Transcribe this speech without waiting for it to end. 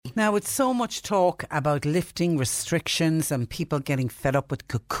Now, with so much talk about lifting restrictions and people getting fed up with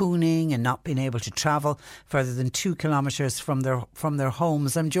cocooning and not being able to travel further than 2 kilometres from their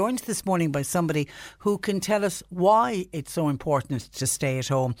homes, I'm joined this morning by somebody who can tell us why it's so important to stay at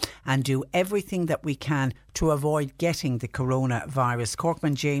home and do everything that we can to avoid getting the coronavirus.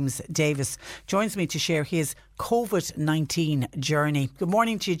 Corkman James Davis joins me to share his COVID-19 journey. Good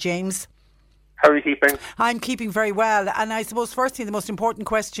morning to you, James. How are you keeping? I'm keeping very well. And I suppose, firstly, the most important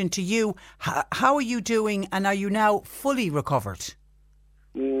question to you, how are you doing and are you now fully recovered?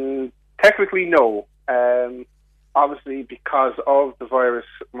 Technically, no. Obviously, because of the virus,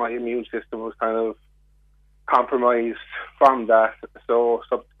 my immune system was kind of compromised from that. So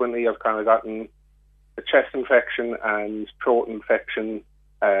subsequently, I've kind of gotten a chest infection and throat infection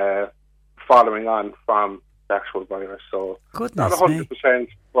following on from the actual virus. So Goodness not 100%,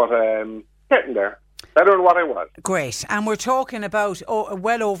 but getting there. Better than what I was. Great. And we're talking about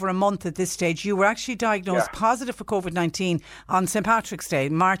well over a month at this stage. You were actually diagnosed positive for COVID-19 on St. Patrick's Day,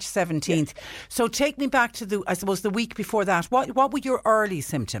 March 17th. Yes. So take me back to the week before that. What were your early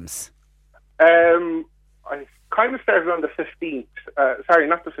symptoms? I kind of started on the 15th. Sorry,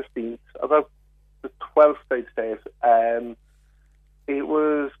 not the 15th. About the 12th, I'd say. It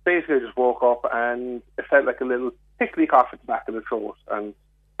was basically I just woke up and it felt like a little tickly cough at the back of the throat, and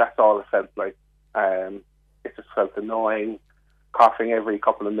that's all it felt like. It just felt annoying, coughing every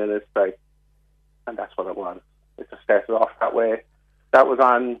couple of minutes, and that's what it was. It just started off that way. That was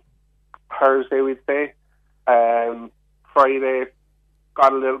on Thursday, we'd say. Friday,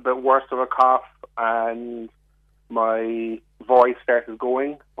 got a little bit worse of a cough, and my voice started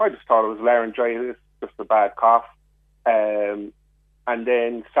going. I just thought it was laryngitis, just a bad cough. And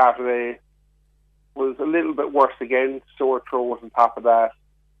then Saturday was a little bit worse again, sore throat on top of that.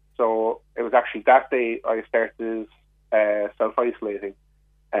 So it was actually that day I started self-isolating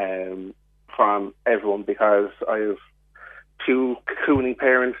from everyone, because I have 2 cocooning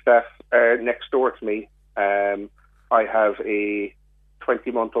parents that are next door to me. I have a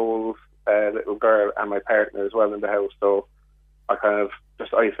 20-month-old little girl and my partner as well in the house. So I kind of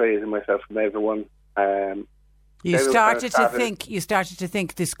just isolated myself from everyone. You started to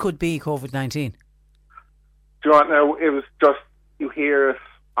think this could be COVID-19. Do you know what? Now, it was just, you hear it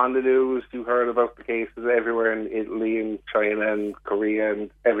on the news, you heard about the cases everywhere in Italy and China and Korea and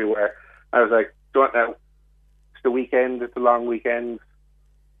everywhere. I was like, do you know what now? It's the weekend, it's a long weekend.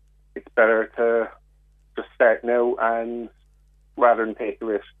 It's better to just start now and rather than take the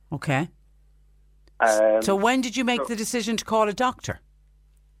risk. Okay. So when did you make the decision to call a doctor?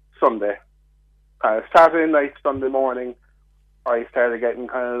 Sunday. Saturday night, Sunday morning, I started getting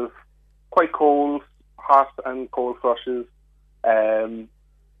kind of quite cold, hot and cold flushes, kind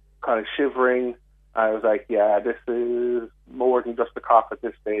of shivering. I was like, yeah, this is more than just a cough at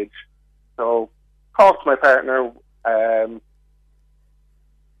this stage. So called my partner.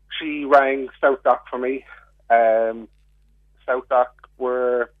 She rang South Doc for me. South Doc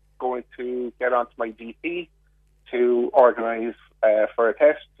were going to get onto my GP to organise for a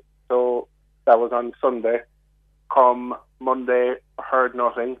test. So that was on Sunday. Come Monday, I heard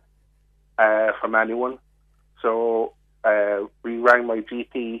nothing from anyone. So we rang my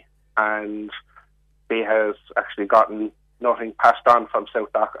GP, and they has actually gotten nothing passed on from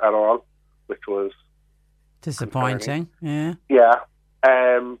South Doc at all, which was disappointing. Concerning. Yeah.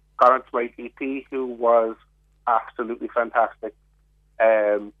 Got onto my GP, who was absolutely fantastic.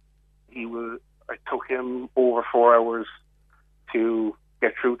 I took him over 4 hours to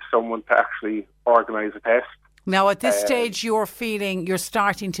get through to someone to actually organise a test. Now, at this stage, you're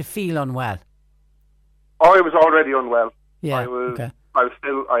starting to feel unwell. I was already unwell. Yeah. I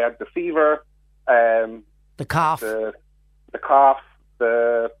had the fever, the cough,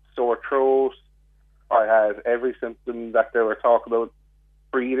 the sore throat. I had every symptom that they were talking about.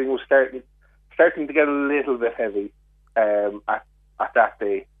 Breathing was starting to get a little bit heavy at that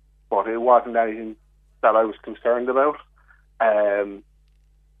day, but it wasn't anything that I was concerned about.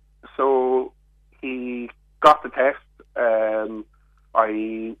 So he got the test.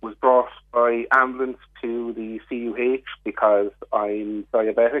 I was brought by ambulance to the CUH because I'm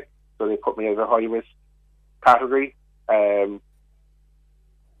diabetic, so they put me as a high risk category.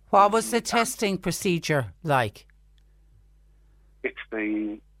 What was the testing procedure like? If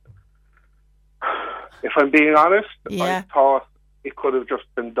I'm being honest, I thought it could have just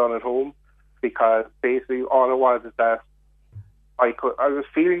been done at home, because basically all it was is that I was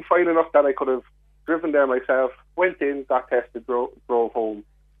feeling fine enough that I could have driven there myself, went in, got tested, drove home.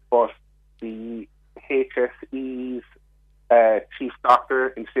 But the HSE's chief doctor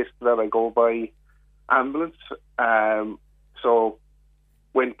insisted that I go by ambulance. So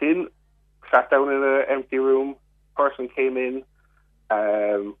went in, sat down in an empty room. Person came in,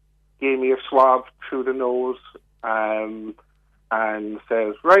 gave me a swab through the nose, and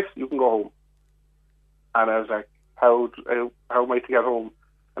says, "Right, you can go home." And I was like, how am I to get home?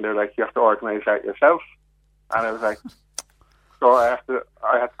 And they're like, "You have to organise that yourself." And I was like, so I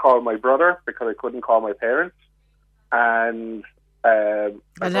had to call my brother because I couldn't call my parents. And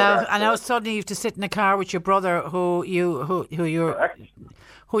now suddenly you have to sit in a car with your brother who you're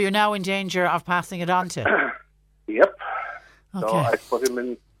now in danger of passing it on to. Yep. Okay. So I put him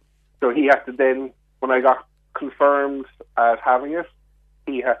in. So he had to then, when I got confirmed as having it,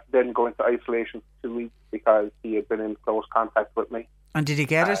 he had to then go into isolation for 2 weeks because he had been in close contact with me. And did he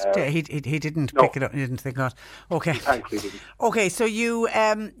get it? He didn't pick it up. He didn't think of it. Okay. Thankfully didn't. Okay. So you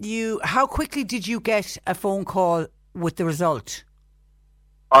how quickly did you get a phone call with the result?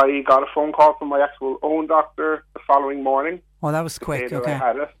 I got a phone call from my actual own doctor the following morning. Oh, that was quick. Okay. I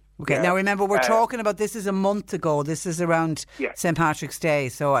had it. Okay, yeah. Now remember, we're talking about this is a month ago. This is around St. Patrick's Day,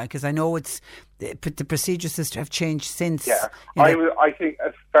 so because I know the procedures have changed since. Yeah, I think,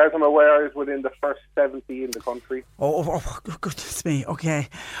 as far as I'm aware, I was within the first 70 in the country. Oh, goodness me. Okay,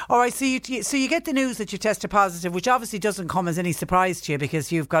 all right. So you get the news that you tested positive, which obviously doesn't come as any surprise to you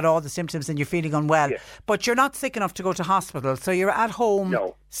because you've got all the symptoms and you're feeling unwell. Yeah. But you're not sick enough to go to hospital, so you're at home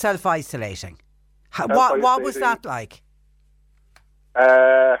self-isolating. What was that like?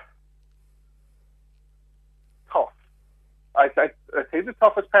 Tough. I think the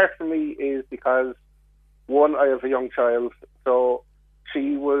toughest part for me is because, one, I have a young child, so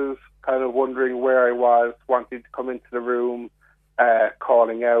she was kind of wondering where I was, wanting to come into the room,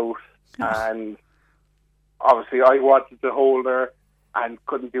 calling out, and obviously I wanted to hold her and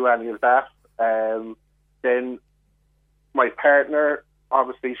couldn't do any of that. Then my partner,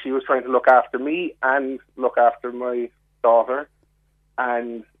 obviously she was trying to look after me and look after my daughter,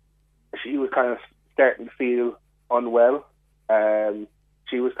 and she was kind of starting to feel unwell.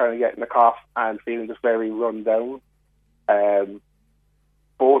 She was kind of getting a cough and feeling just very run down.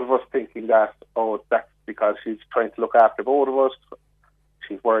 Both of us thinking that, that's because she's trying to look after both of us.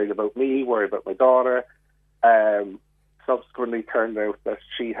 She's worried about me, worried about my daughter. Subsequently turned out that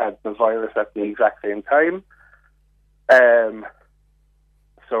she had the virus at the exact same time.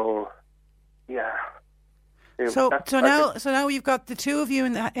 So, yeah. So now you've got the two of you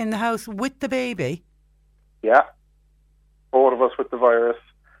in the house with the baby. Yeah, both of us with the virus.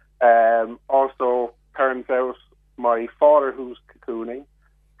 Also, turns out my father, who's cocooning,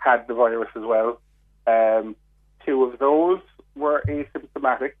 had the virus as well. Two of those were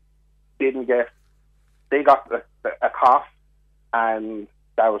asymptomatic. They got a cough, and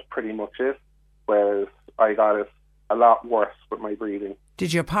that was pretty much it. Whereas I got it a lot worse with my breathing.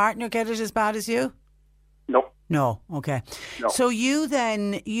 Did your partner get it as bad as you? No, okay. No. So you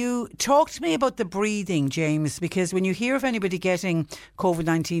talk to me about the breathing, James, because when you hear of anybody getting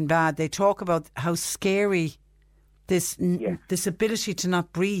COVID-19 bad, they talk about how scary this ability to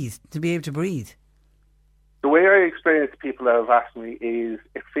not breathe, to be able to breathe. The way I explain it to people that have asked me is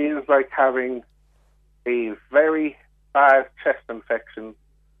it feels like having a very bad chest infection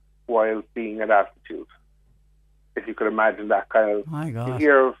while being at altitude. If you could imagine that kind of... My God. You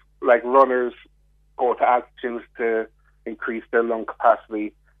hear of like runners go to altitude to increase their lung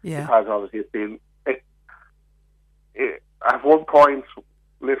capacity because obviously it's been... At one point,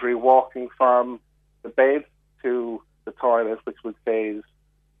 literally walking from the bed to the toilet, which would say is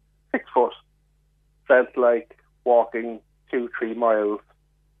 6 foot, felt like walking 2-3 miles.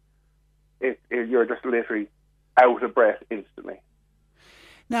 You're just literally out of breath instantly.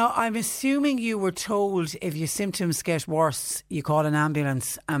 Now, I'm assuming you were told if your symptoms get worse, you call an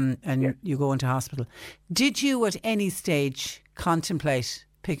ambulance and you go into hospital. Did you at any stage contemplate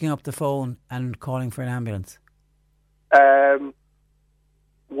picking up the phone and calling for an ambulance?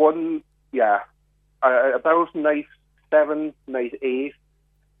 About night 7, night 8,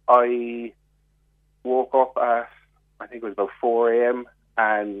 I woke up at, I think it was about 4 a.m.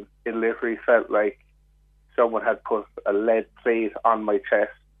 and it literally felt like someone had put a lead plate on my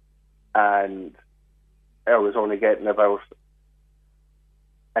chest, and I was only getting about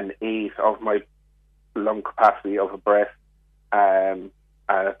an 8 of my lung capacity of a breath. And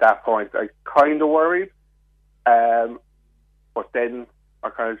at that point, I kind of worried. But then I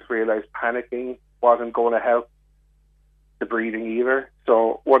kind of just realised panicking wasn't going to help the breathing either.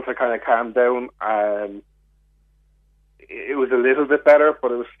 So once I kind of calmed down, it was a little bit better,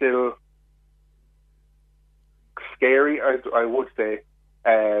 but it was still scary, I would say.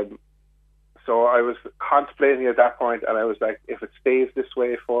 So I was contemplating at that point, and I was like, if it stays this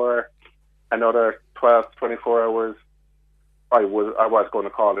way for another 12 to 24 hours, I was going to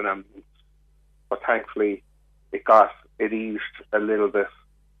call an ambulance, but thankfully it eased a little bit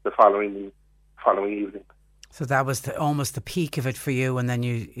the following evening. So that was almost the peak of it for you, and then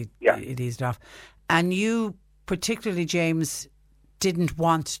it eased off. And you, particularly James, didn't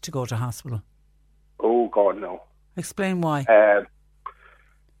want to go to hospital. Oh God, no. Explain why.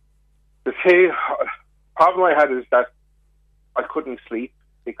 The problem I had is that I couldn't sleep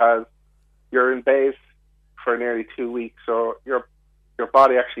because you're in bed for nearly 2 weeks, so your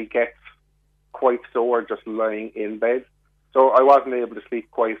body actually gets quite sore just lying in bed. So I wasn't able to sleep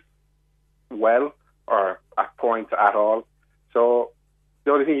quite well, or at points at all. So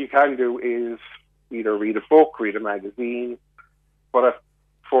the only thing you can do is either read a book, read a magazine, but at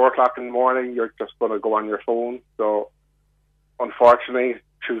 4 o'clock in the morning, you're just going to go on your phone. So unfortunately,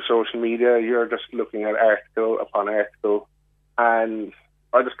 through social media, you're just looking at article upon article. And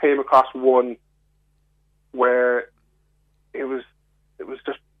I just came across one where it was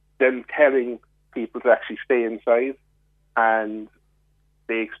just them telling people to actually stay inside, and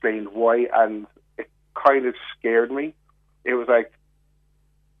they explained why, and it kind of scared me. It was like,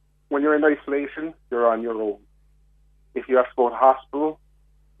 when you're in isolation, you're on your own. If you have to go to hospital,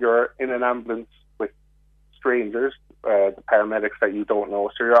 you're in an ambulance with strangers, the paramedics that you don't know,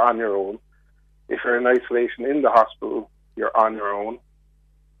 so you're on your own. If you're in isolation in the hospital, you're on your own.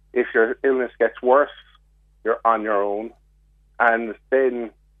 If your illness gets worse, you're on your own. And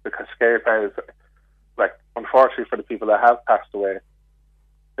then the scary part is, like, unfortunately for the people that have passed away,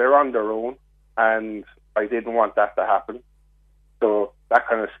 they're on their own, and I didn't want that to happen. So that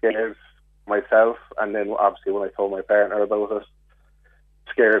kind of scares myself, and then obviously when I told my partner about it,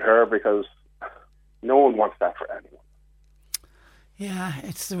 scared her, because no one wants that for anyone. Yeah,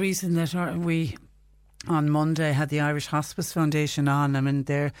 it's the reason that we on Monday had the Irish Hospice Foundation on. I mean,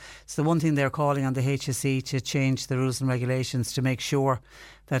 it's the one thing they're calling on the HSE to change the rules and regulations to make sure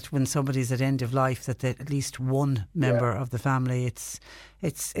that when somebody's at end of life, that at least one member of the family. It's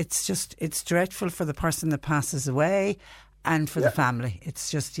dreadful for the person that passes away, and for the family. It's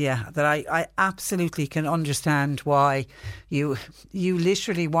just, that I absolutely can understand why you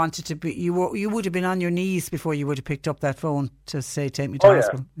literally wanted to be, you would have been on your knees before you would have picked up that phone to say, take me to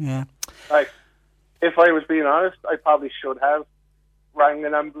hospital. Yeah. Like, if I was being honest, I probably should have rang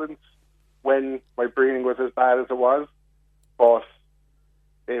an ambulance when my breathing was as bad as it was, but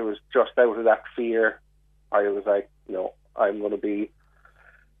it was just out of that fear. I was like, no, I'm going to be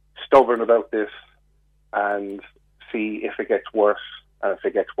stubborn about this and see if it gets worse. And if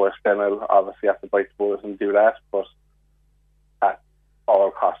it gets worse, then I'll obviously have to bite the bullet and do that. But at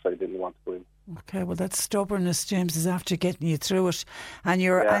all costs, I didn't want to go in. Okay, well, that stubbornness, James, is after getting you through it, and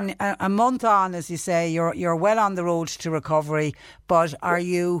you're and a month on, as you say, you're well on the road to recovery. But are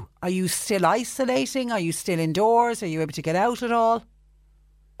you still isolating? Are you still indoors? Are you able to get out at all?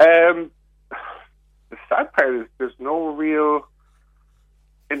 The sad part is there's no real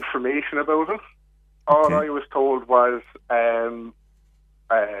information about it. All I was told was when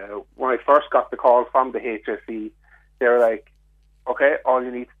I first got the call from the HSE, they were like, okay, all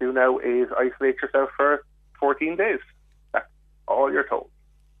you need to do now is isolate yourself for 14 days. That's all you're told.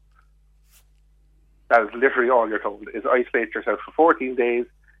 That is literally all you're told, is isolate yourself for 14 days.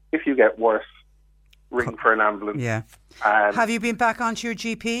 If you get worse, ring for an ambulance. Yeah. Have you been back onto your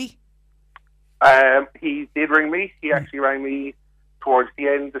GP? He did ring me. He actually rang me towards the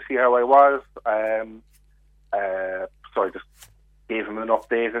end to see how I was. So I just gave him an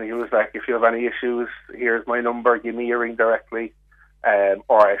update, and he was like, if you have any issues, here's my number, give me a ring directly,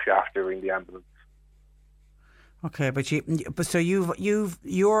 or if you have to, ring the ambulance. Okay, but you're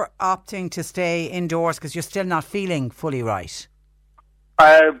opting to stay indoors because you're still not feeling fully right.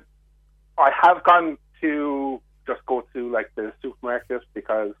 I have gone to just go to like the supermarket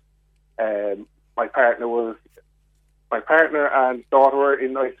because my partner and daughter were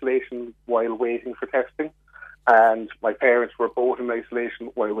in isolation while waiting for testing, and my parents were both in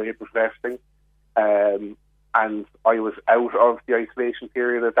isolation while waiting for testing, and I was out of the isolation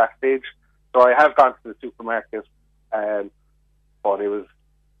period at that stage. So I have gone to the supermarket, but it was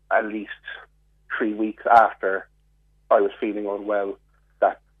at least 3 weeks after I was feeling unwell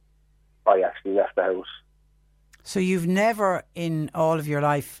that I actually left the house. So you've never in all of your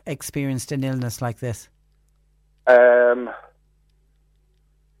life experienced an illness like this?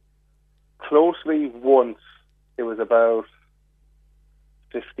 Closely once. It was about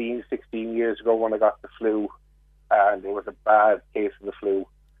 15, 16 years ago when I got the flu, and it was a bad case of the flu.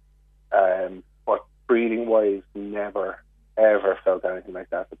 But breathing-wise, never, ever felt anything like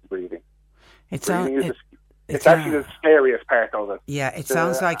that with the breathing. It's actually the scariest part of it. Yeah, it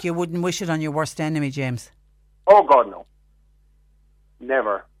sounds like you wouldn't wish it on your worst enemy, James. Oh, God, no.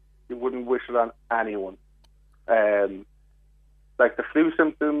 never. You wouldn't wish it on anyone. Like the flu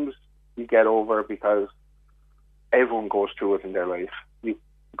symptoms, you get over because everyone goes through it in their life. You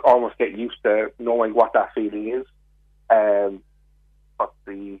almost get used to knowing what that feeling is. But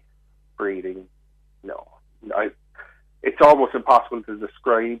the breathing, no. It's almost impossible to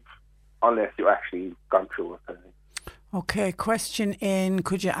describe unless you actually gone through it, I think. Okay, question in.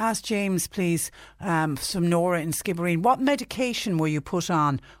 Could you ask James, please, from Nora in Skibbereen, what medication were you put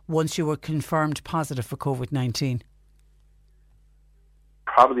on once you were confirmed positive for COVID-19?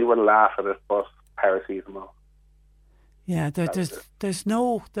 Probably would laugh at it, but paracetamol. Yeah, there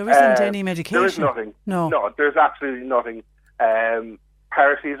isn't any medication. There is nothing. No, there's absolutely nothing.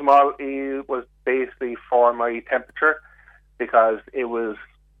 Paracetamol was basically for my temperature because it was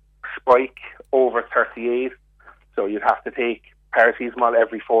spike over 38. So you'd have to take paracetamol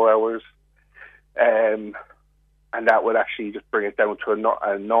every 4 hours, and that would actually just bring it down to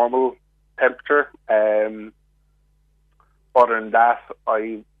a normal temperature. Other than that,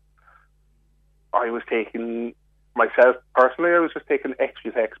 I was taking, myself personally, I was just taking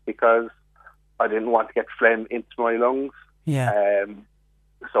Exmutex because I didn't want to get phlegm into my lungs. Yeah.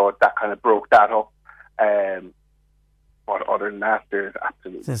 So that kind of broke that up. But other than that, there's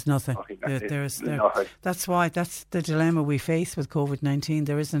absolutely nothing. Nothing. That's why that's the dilemma we face with COVID-19.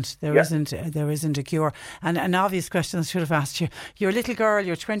 There isn't a cure. And an obvious question I should have asked you: your little girl,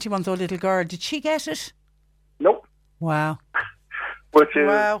 your 20-month-old little girl, did she get it? Nope. Wow. Which is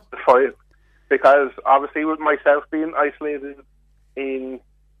fine, because obviously with myself being isolated in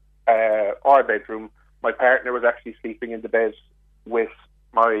our bedroom, my partner was actually sleeping in the bed with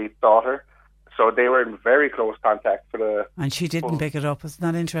my daughter. So they were in very close contact for the. And she didn't pick it up. Isn't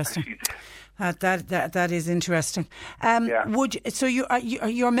that interesting? That is interesting.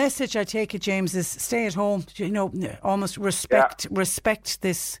 Your message, I take it, James, is stay at home. Almost respect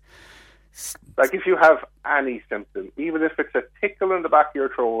this. Like if you have any symptom, even if it's a tickle in the back of your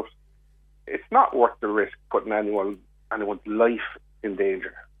throat, it's not worth the risk putting anyone's life in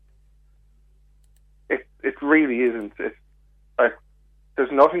danger. It really isn't. It's like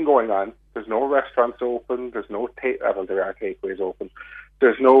there's nothing going on. There's no restaurants open. There's no there are takeaways open.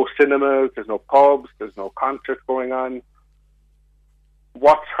 There's no cinemas. There's no pubs. There's no concerts going on.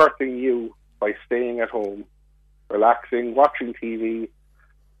 What's hurting you by staying at home, relaxing, watching TV?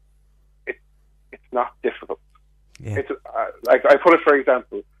 It's not difficult. Yeah. It's like I put it for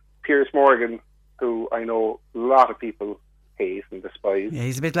example, Piers Morgan, who I know a lot of people hate and despise. Yeah,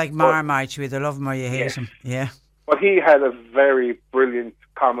 he's a bit like Marmite. You either love him or you hate him. Yeah. But he had a very brilliant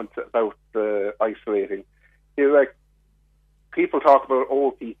comment about the isolating. He was like, people talk about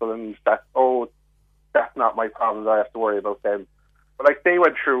old people and that's not my problem, I have to worry about them. But like they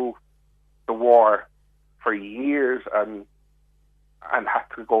went through the war for years and had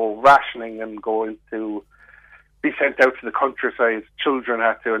to go rationing and be sent out to the countryside. Children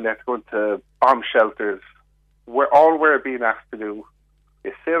had to, and they had to go into bomb shelters. All we're being asked to do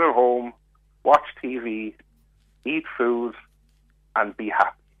is sit at home, watch TV, eat food, and be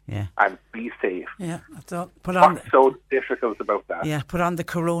happy. Yeah. And be safe. Yeah, that's all. What's so difficult about that? Yeah, put on the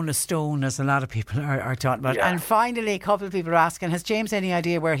Corona stone, as a lot of people are talking about. Yeah. And finally, a couple of people are asking, has James any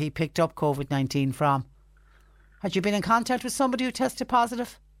idea where he picked up COVID-19 from? Had you been in contact with somebody who tested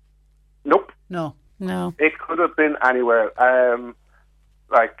positive? Nope. No. It could have been anywhere.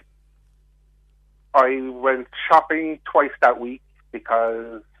 Like, I went shopping twice that week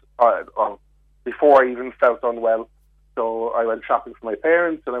because before I even felt unwell. So I went shopping for my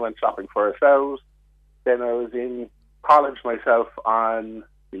parents and I went shopping for ourselves. Then I was in college myself on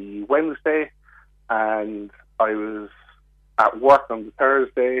the Wednesday and I was at work on the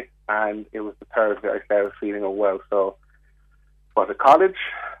Thursday, and it was the Thursday I started feeling unwell. So I was at college.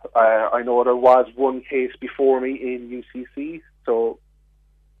 I know there was one case before me in UCC,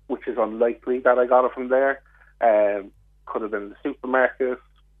 which is unlikely that I got it from there. Could have been in the supermarket,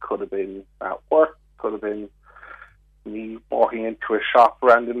 could have been at work, could have been me walking into a shop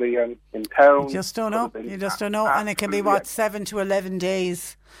randomly in town. You just don't know. And it can be 7 to 11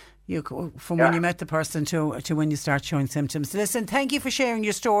 days from when you met the person to when you start showing symptoms. Listen, thank you for sharing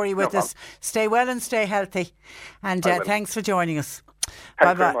your story with us. Stay well and stay healthy. And thanks for joining us.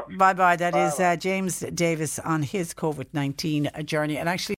 Bye bye. That is James Davis on his COVID-19 journey. And actually